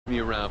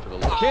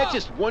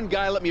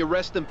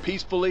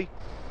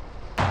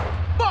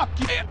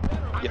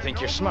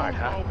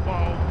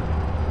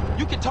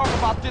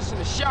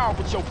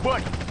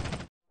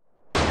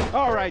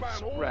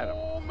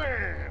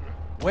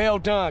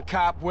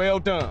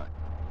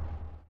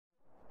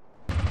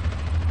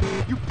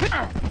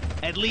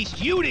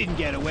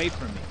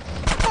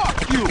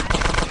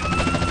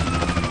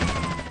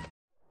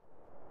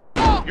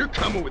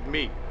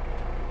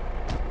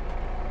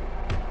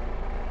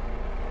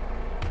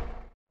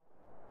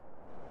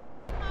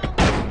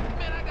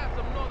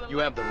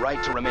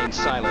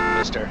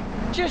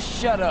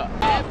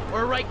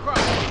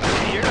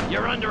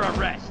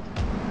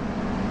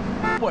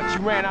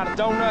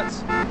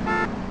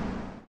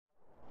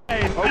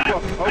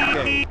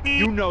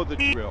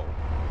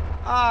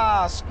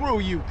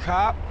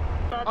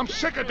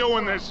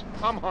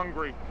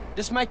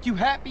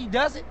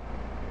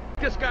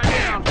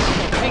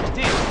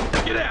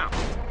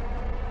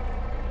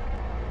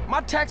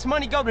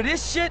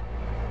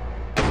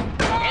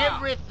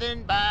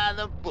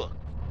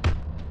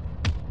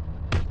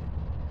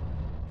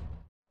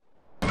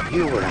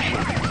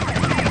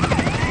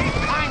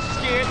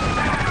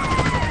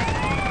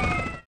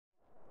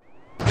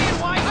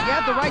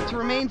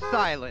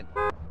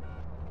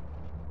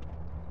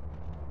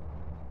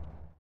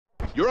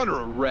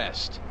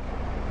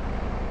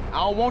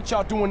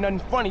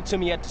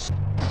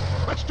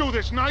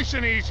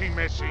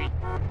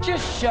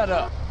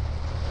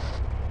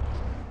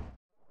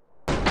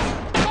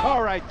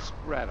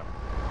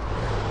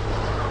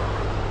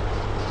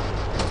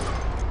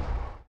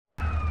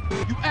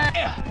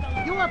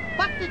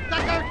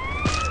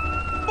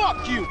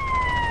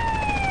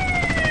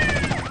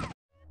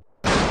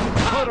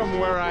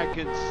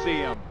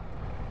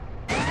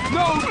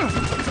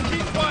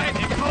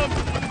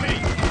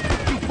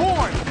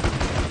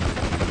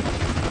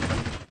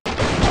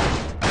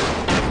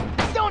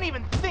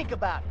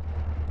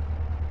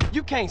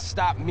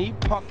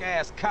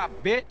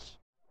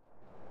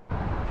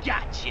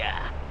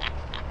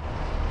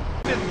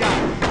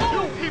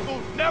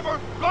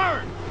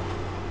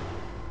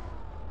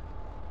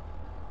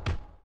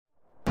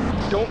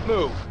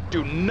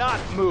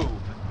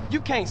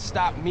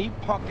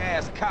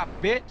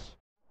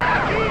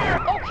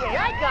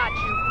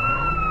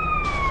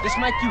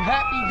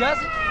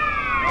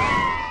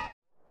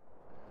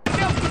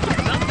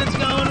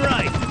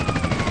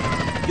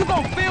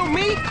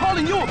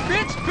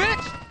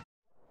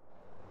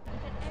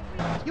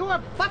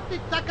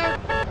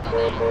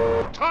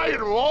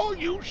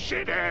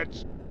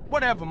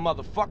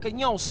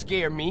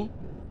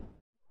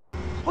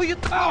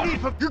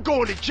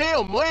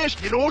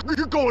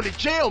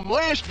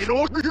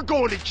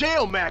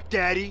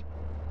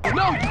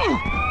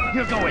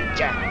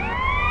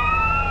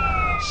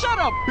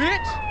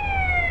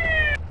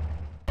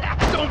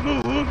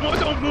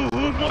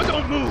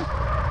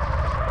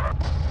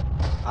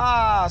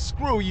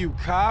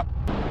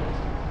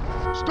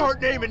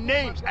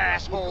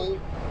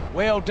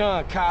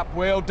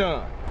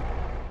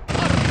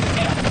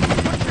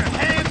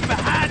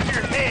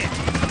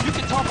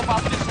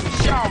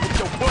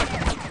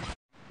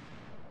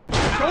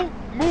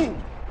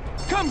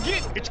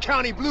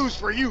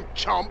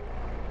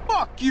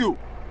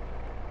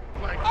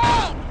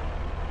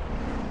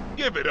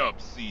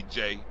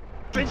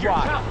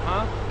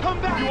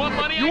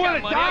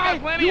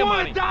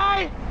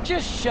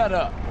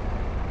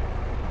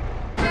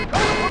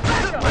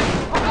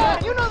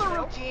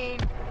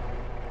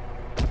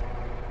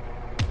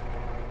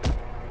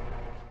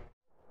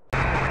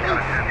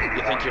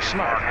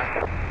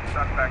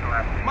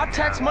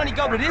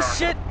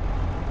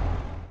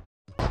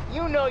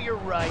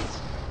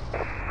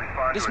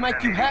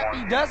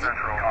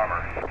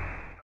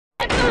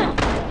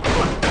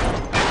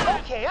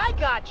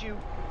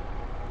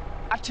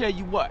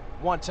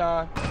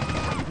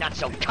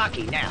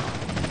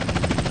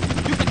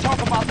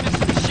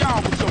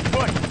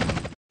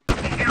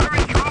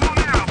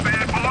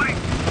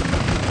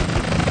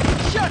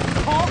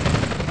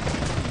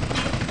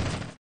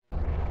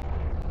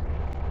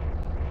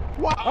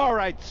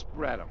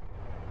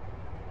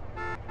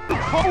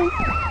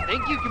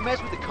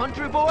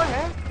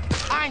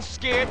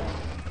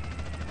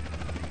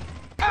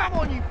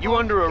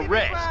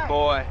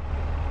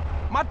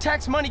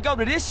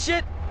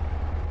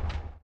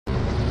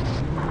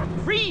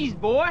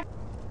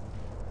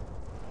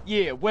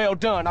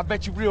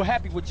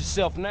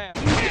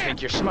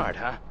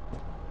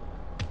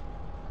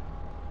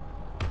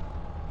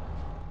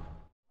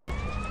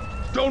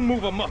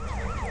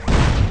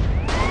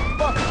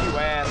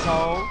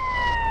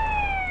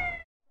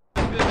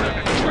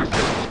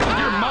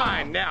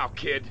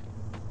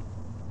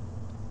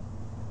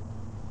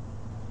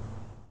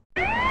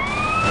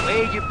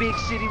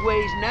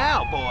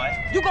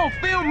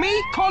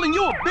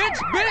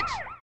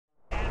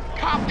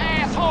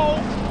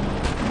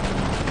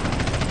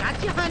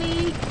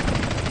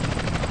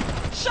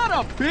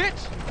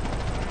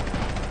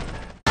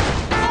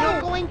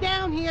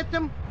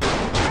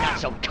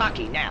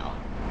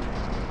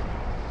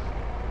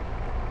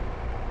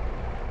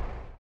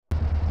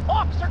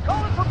Cops are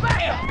calling for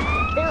backup!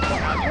 Careful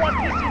now, you want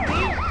PCP?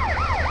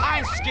 I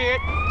ain't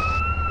scared.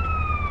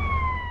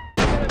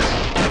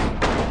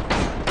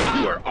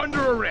 You are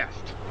under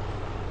arrest.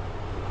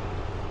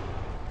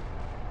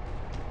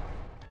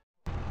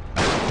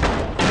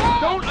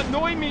 Don't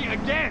annoy me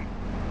again!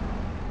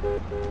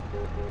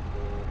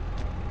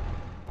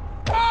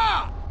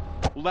 Ah!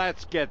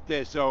 Let's get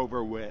this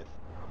over with.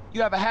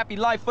 You have a happy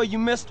life for you,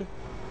 mister?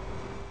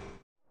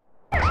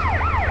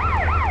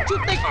 What you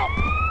think?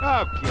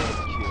 Okay, kid.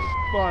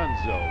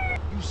 Fun's over.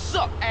 You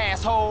suck,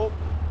 asshole.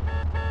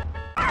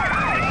 You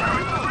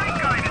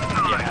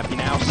happy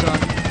now, son?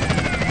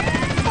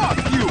 Fuck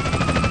you.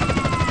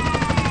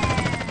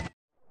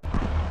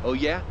 Oh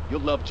yeah?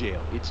 You'll love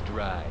jail. It's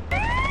dry.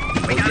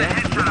 Oh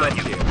yeah? You'll love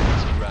jail.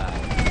 It's dry.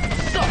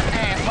 Suck,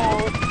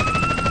 asshole.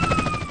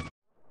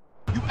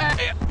 You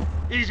ass.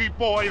 Easy,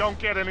 boy, don't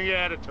get any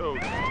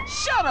attitude.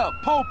 Shut up,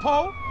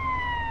 Popo.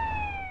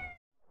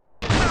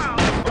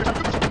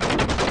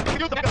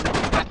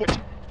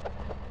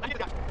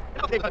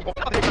 Keep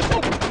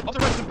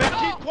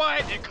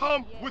quiet and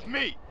come with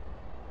me.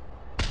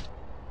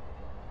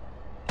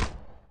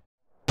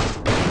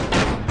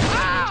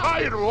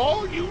 Tired of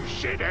all you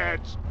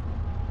shitheads.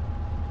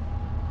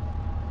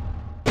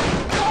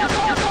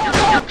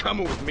 You're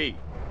coming with me.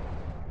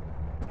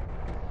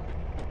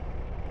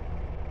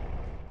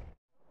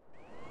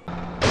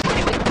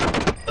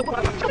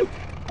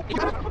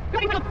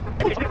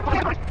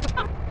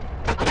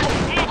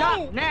 Hands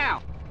up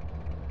now!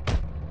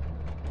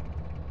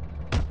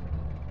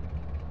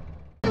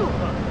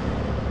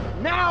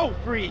 Now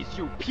freeze,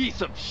 you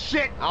piece of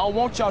shit! I don't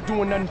want y'all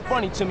doing nothing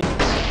funny to me.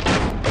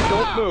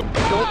 Don't move.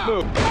 Don't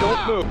move.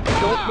 Don't move.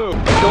 Don't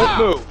move. Don't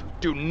move.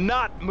 Do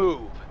not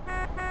move.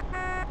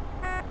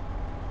 Let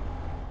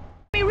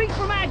me reach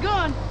for my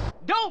gun!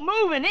 Don't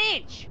move an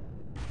inch!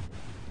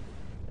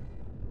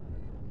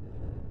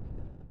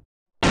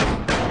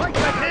 Put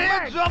your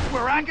hands up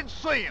where I can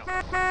see them.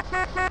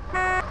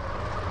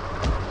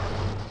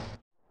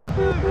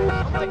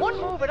 One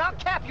move and I'll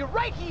cap you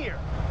right here!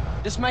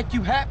 This make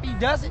you happy,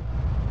 does it?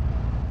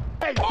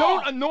 Hey,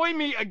 don't annoy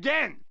me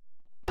again.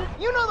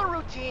 You know the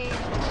routine!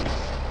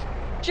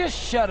 Just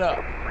shut up.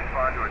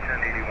 Respond to a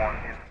 1081.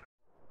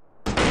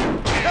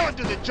 Tell it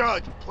to the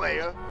judge,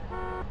 player.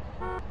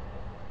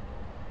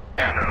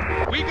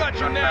 We got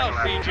you now,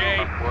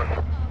 CJ.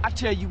 I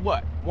tell you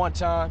what, one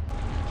time,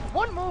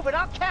 One move and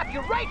I'll cap you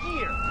right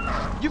here!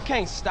 you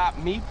can't stop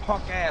me,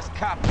 punk-ass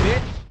cop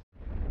bitch.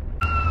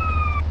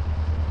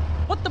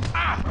 What the...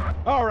 Ah!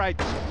 All right,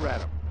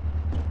 spread 'em.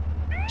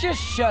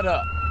 Just shut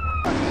up.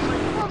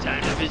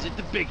 Time to visit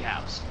the big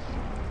house.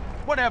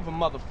 Whatever,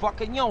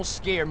 motherfucker, you don't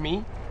scare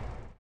me.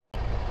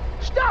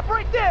 Stop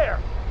right there!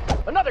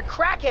 Another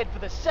crackhead for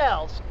the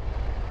cells!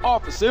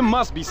 Officer, it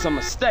must be some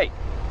mistake.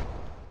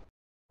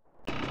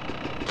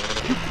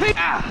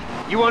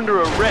 You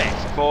under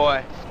arrest,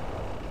 boy.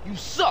 You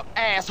suck,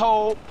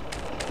 asshole.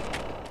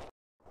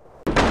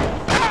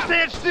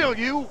 Stand still,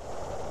 you!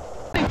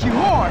 Think you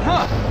hard,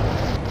 huh?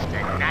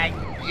 Tonight,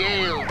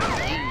 you.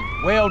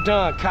 Well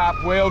done, cop,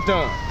 well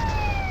done.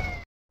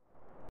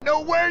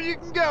 Know where you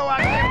can go out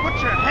there.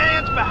 Put your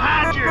hands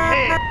behind your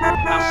head.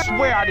 I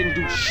swear I didn't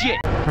do shit.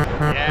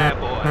 Yeah,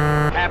 boy.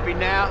 Happy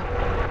now?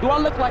 Do I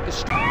look like a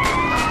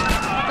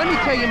Let me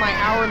tell you my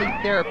hourly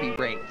therapy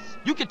rates.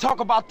 You can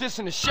talk about this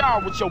in the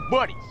shower with your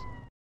buddies.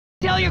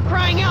 Tell you're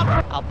crying out!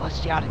 I'll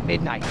bust you out at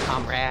midnight,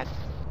 comrade.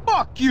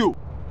 Fuck you!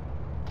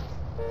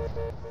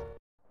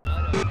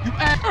 You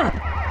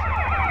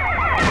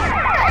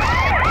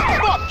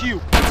Fuck you!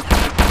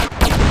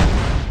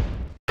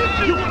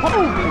 You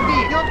moving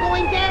me! You're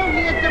going down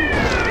here,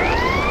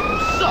 You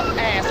suck,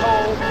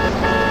 asshole!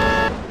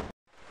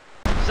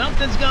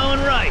 Something's going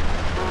right.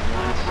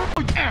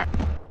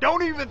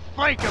 Don't even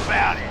think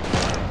about it.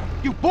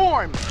 You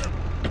bore me!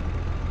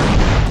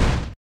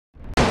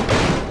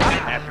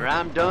 After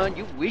I'm done,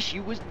 you wish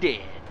you was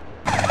dead.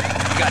 We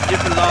got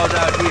different laws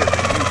out here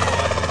than you,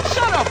 boy.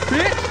 Shut up,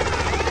 bitch!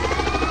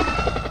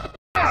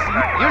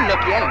 You're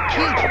lucky I ain't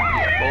killed you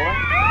yet, boy.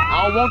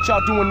 I don't want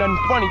y'all doing nothing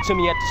funny to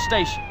me at the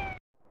station.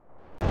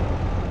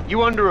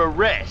 You under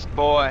arrest,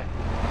 boy.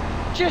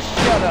 Just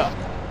shut up.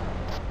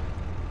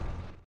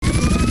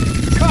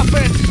 Cuff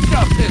and